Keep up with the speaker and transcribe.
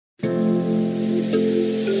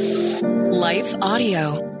Life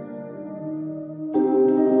Audio.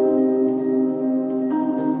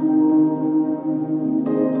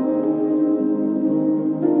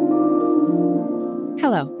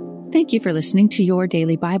 Hello. Thank you for listening to Your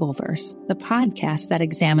Daily Bible Verse, the podcast that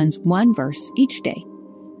examines one verse each day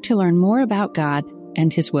to learn more about God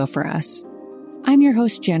and His will for us. I'm your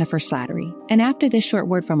host, Jennifer Slattery, and after this short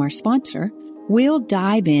word from our sponsor, we'll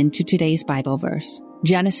dive into today's Bible verse,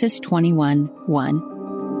 Genesis 21:1.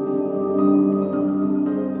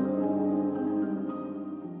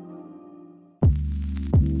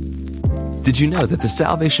 Did you know that the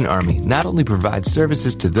Salvation Army not only provides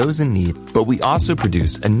services to those in need, but we also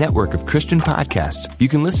produce a network of Christian podcasts you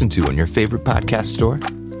can listen to on your favorite podcast store?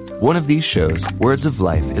 One of these shows, Words of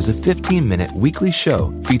Life, is a 15-minute weekly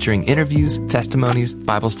show featuring interviews, testimonies,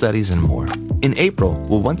 Bible studies, and more. In April,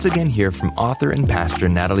 we'll once again hear from author and pastor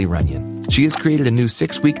Natalie Runyon. She has created a new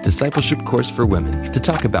 6-week discipleship course for women to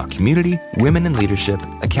talk about community, women in leadership,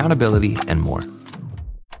 accountability, and more.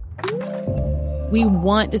 We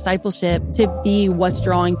want discipleship to be what's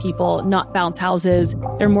drawing people, not bounce houses.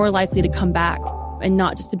 They're more likely to come back and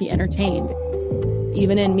not just to be entertained.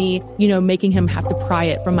 Even in me, making him have to pry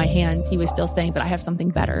it from my hands, he was still saying, but I have something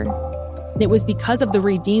better. And it was because of the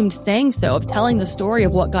redeemed saying so, of telling the story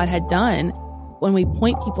of what God had done. When we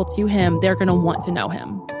point people to him, they're going to want to know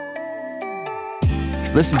him.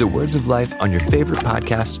 Listen to Words of Life on your favorite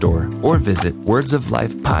podcast store or visit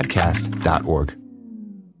wordsoflifepodcast.org.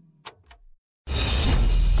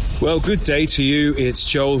 Well, good day to you. It's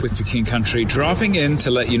Joel with The King Country, dropping in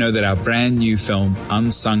to let you know that our brand new film,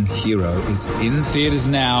 Unsung Hero, is in theaters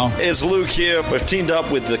now. It's Luke here. We've teamed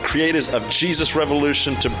up with the creators of Jesus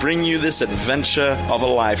Revolution to bring you this adventure of a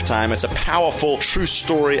lifetime. It's a powerful, true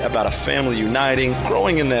story about a family uniting,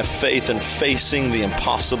 growing in their faith, and facing the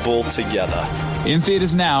impossible together. In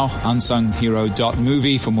theaters now,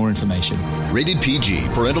 unsunghero.movie for more information. Rated PG.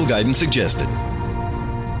 Parental guidance suggested.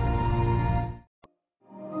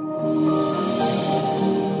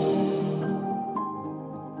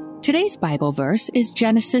 Today's Bible verse is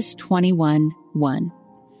Genesis 21:1.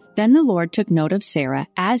 Then the Lord took note of Sarah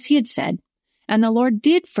as he had said, and the Lord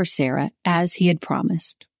did for Sarah as he had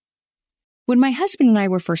promised. When my husband and I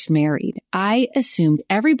were first married, I assumed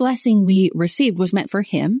every blessing we received was meant for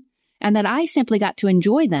him and that I simply got to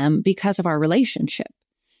enjoy them because of our relationship.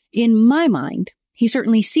 In my mind, he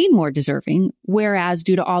certainly seemed more deserving, whereas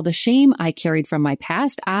due to all the shame I carried from my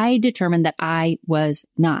past, I determined that I was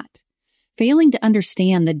not. Failing to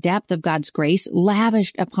understand the depth of God's grace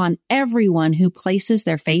lavished upon everyone who places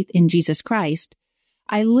their faith in Jesus Christ,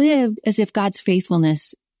 I lived as if God's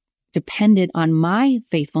faithfulness depended on my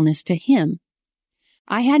faithfulness to him.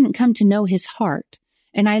 I hadn't come to know his heart,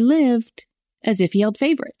 and I lived as if he held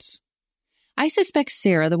favorites. I suspect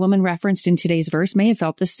Sarah, the woman referenced in today's verse, may have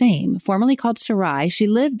felt the same. Formerly called Sarai, she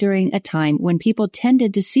lived during a time when people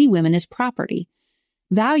tended to see women as property,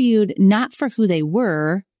 valued not for who they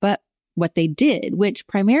were, but what they did, which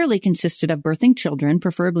primarily consisted of birthing children,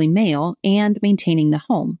 preferably male, and maintaining the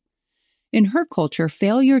home. In her culture,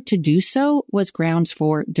 failure to do so was grounds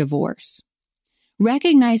for divorce.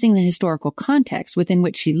 Recognizing the historical context within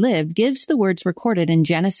which she lived gives the words recorded in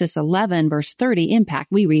Genesis 11, verse 30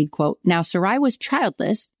 impact. We read, quote, "Now Sarai was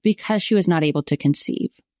childless because she was not able to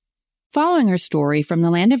conceive." Following her story from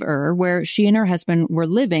the land of Ur, where she and her husband were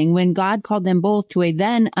living when God called them both to a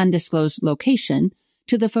then undisclosed location,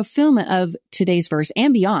 to the fulfillment of today's verse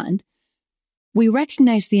and beyond, we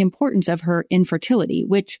recognize the importance of her infertility,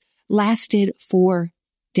 which lasted for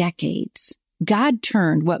decades. God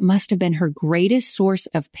turned what must have been her greatest source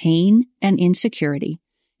of pain and insecurity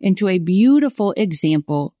into a beautiful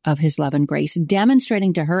example of his love and grace,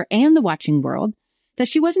 demonstrating to her and the watching world that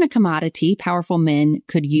she wasn't a commodity powerful men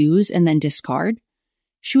could use and then discard.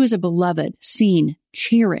 She was a beloved, seen,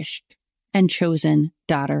 cherished, and chosen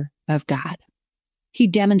daughter of God. He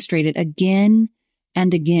demonstrated again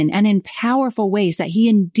and again, and in powerful ways, that he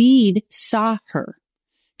indeed saw her.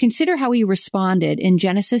 Consider how he responded in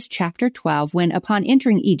Genesis chapter 12 when, upon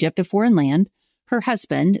entering Egypt, a foreign land, her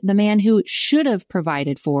husband, the man who should have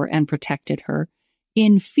provided for and protected her,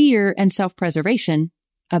 in fear and self-preservation,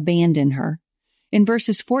 abandoned her. In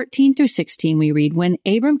verses 14 through 16, we read, "When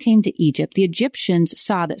Abram came to Egypt, the Egyptians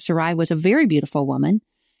saw that Sarai was a very beautiful woman,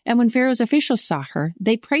 and when Pharaoh's officials saw her,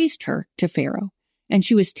 they praised her to Pharaoh, and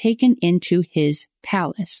she was taken into his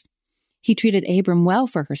palace. He treated Abram well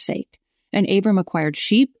for her sake, and Abram acquired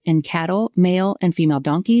sheep and cattle, male and female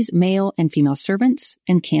donkeys, male and female servants,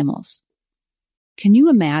 and camels." Can you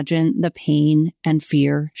imagine the pain and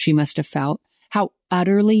fear she must have felt? How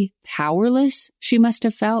utterly powerless she must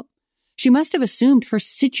have felt? She must have assumed her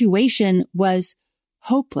situation was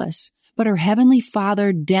hopeless. But her heavenly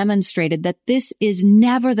Father demonstrated that this is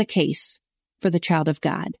never the case for the child of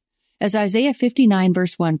God. As Isaiah 59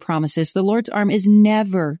 verse 1 promises, the Lord's arm is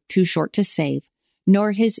never too short to save,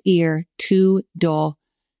 nor his ear too dull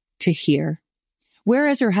to hear.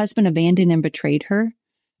 Whereas her husband abandoned and betrayed her,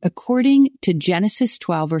 according to Genesis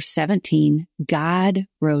 12 verse 17, God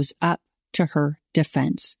rose up to her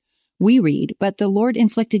defense. We read, "But the Lord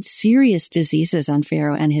inflicted serious diseases on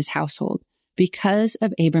Pharaoh and his household because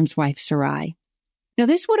of Abram's wife Sarai." Now,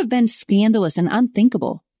 this would have been scandalous and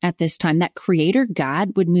unthinkable at this time, that Creator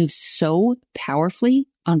God would move so powerfully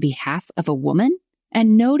on behalf of a woman.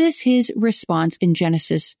 And notice his response in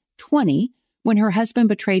Genesis 20, when her husband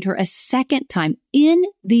betrayed her a second time in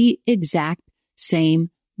the exact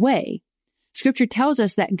same way. Scripture tells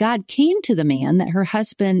us that God came to the man that her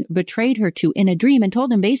husband betrayed her to in a dream and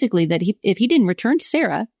told him basically that if he didn't return to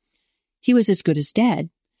Sarah, he was as good as dead.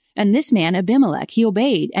 And this man, Abimelech, he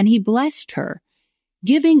obeyed and he blessed her,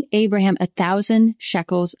 giving Abraham 1,000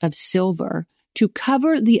 shekels of silver to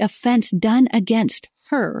cover the offense done against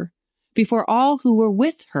her before all who were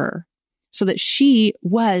with her, so that she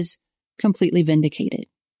was completely vindicated.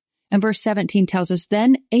 And verse 17 tells us,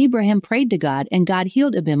 "Then Abraham prayed to God, and God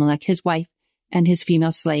healed Abimelech, his wife, and his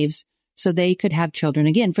female slaves, so they could have children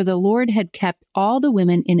again. For the Lord had kept all the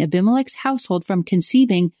women in Abimelech's household from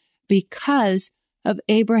conceiving because of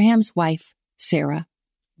Abraham's wife, Sarah."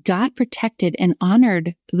 God protected and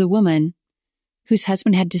honored the woman whose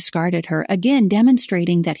husband had discarded her, again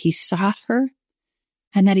demonstrating that he saw her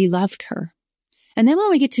and that he loved her. And then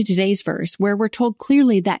when we get to today's verse, where we're told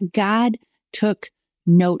clearly that God took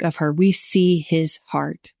note of her, we see his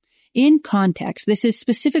heart. In context, this is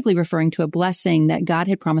specifically referring to a blessing that God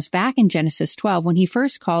had promised back in Genesis 12 when he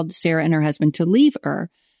first called Sarah and her husband to leave Ur,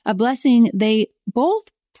 a blessing they both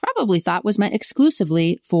probably thought was meant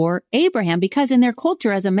exclusively for Abraham, because in their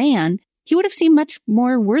culture as a man, he would have seemed much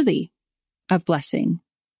more worthy of blessing,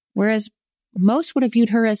 whereas most would have viewed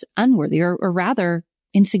her as unworthy or rather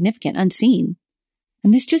insignificant, unseen.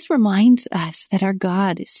 And this just reminds us that our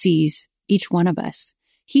God sees each one of us.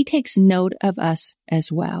 He takes note of us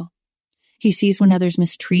as well. He sees when others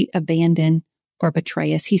mistreat, abandon, or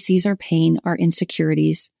betray us. He sees our pain, our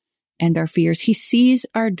insecurities, and our fears. He sees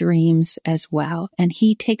our dreams as well, and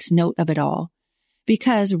he takes note of it all,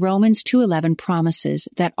 because Romans 2:11 promises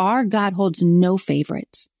that our God holds no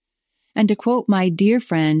favorites. And to quote my dear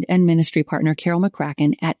friend and ministry partner, Carol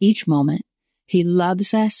McCracken, at each moment, he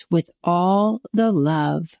loves us with all the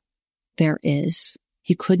love there is.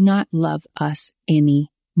 He could not love us any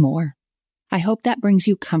more. I hope that brings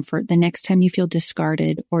you comfort the next time you feel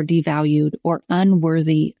discarded or devalued or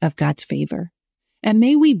unworthy of God's favor. And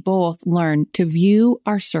may we both learn to view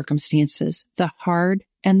our circumstances, the hard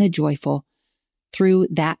and the joyful, through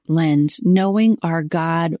that lens, knowing our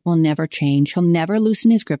God will never change. He'll never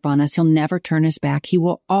loosen his grip on us. He'll never turn his back. He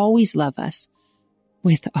will always love us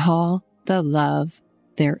with all the love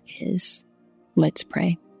there is. Let's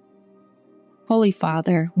pray. Holy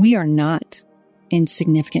Father, we are not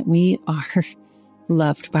insignificant. We are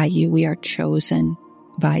loved by you. We are chosen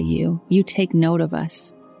by you. You take note of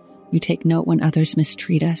us. You take note when others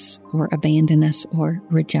mistreat us or abandon us or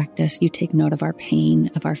reject us. You take note of our pain,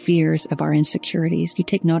 of our fears, of our insecurities. You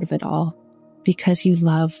take note of it all because you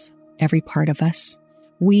love every part of us.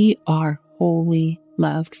 We are wholly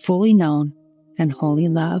loved, fully known, and wholly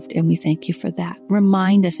loved, and we thank you for that.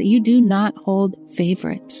 Remind us that you do not hold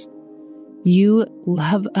favorites. You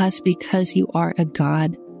love us because you are a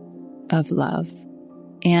God of love,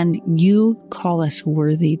 and you call us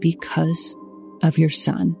worthy because of your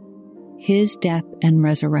Son. His death and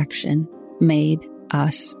resurrection made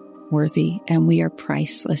us worthy, and we are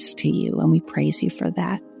priceless to you, and we praise you for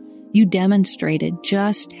that. You demonstrated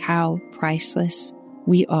just how priceless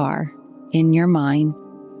we are in your mind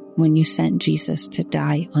when you sent Jesus to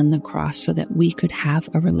die on the cross so that we could have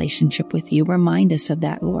a relationship with you. Remind us of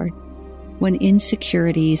that, Lord. When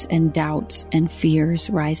insecurities and doubts and fears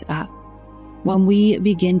rise up, when we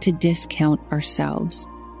begin to discount ourselves,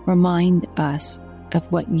 remind us of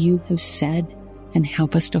what you have said and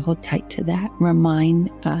help us to hold tight to that. Remind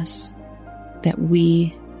us that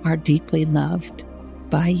we are deeply loved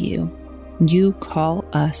by you. You call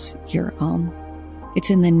us your own. It's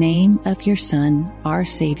in the name of your Son, our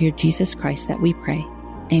Savior, Jesus Christ, that we pray.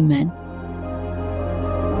 Amen.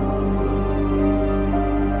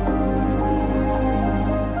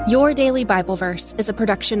 Your Daily Bible Verse is a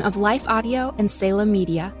production of Life Audio and Salem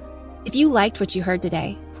Media. If you liked what you heard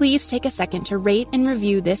today, please take a second to rate and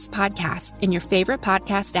review this podcast in your favorite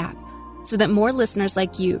podcast app so that more listeners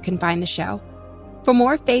like you can find the show. For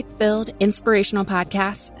more faith-filled, inspirational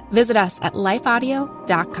podcasts, visit us at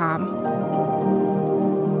lifeaudio.com.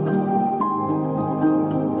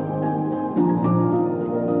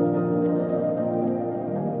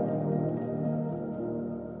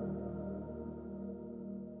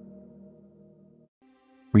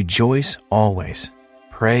 Rejoice always.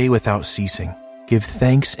 Pray without ceasing. Give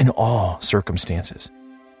thanks in all circumstances.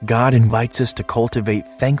 God invites us to cultivate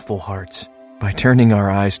thankful hearts by turning our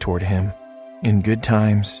eyes toward Him in good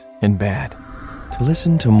times and bad. To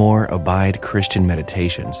listen to more Abide Christian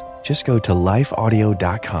Meditations, just go to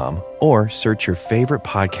lifeaudio.com or search your favorite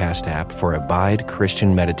podcast app for Abide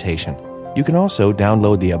Christian Meditation. You can also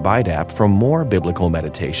download the Abide app for more biblical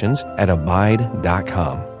meditations at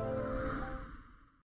abide.com.